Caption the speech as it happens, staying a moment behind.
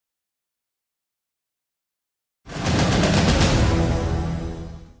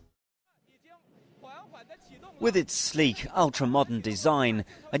With its sleek, ultra-modern design,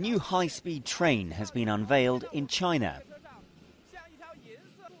 a new high-speed train has been unveiled in China.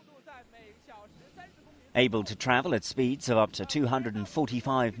 Able to travel at speeds of up to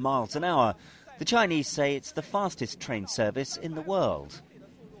 245 miles an hour, the Chinese say it's the fastest train service in the world.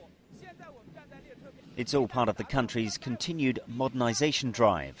 It's all part of the country's continued modernization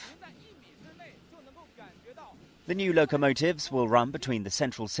drive. The new locomotives will run between the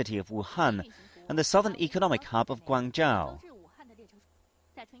central city of Wuhan and the southern economic hub of Guangzhou.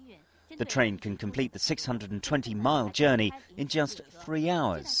 The train can complete the 620-mile journey in just 3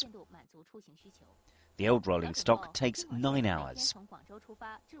 hours. The old rolling stock takes 9 hours.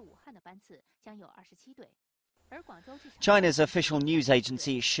 China's official news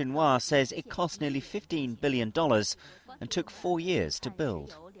agency Xinhua says it cost nearly $15 billion and took 4 years to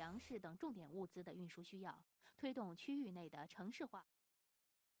build.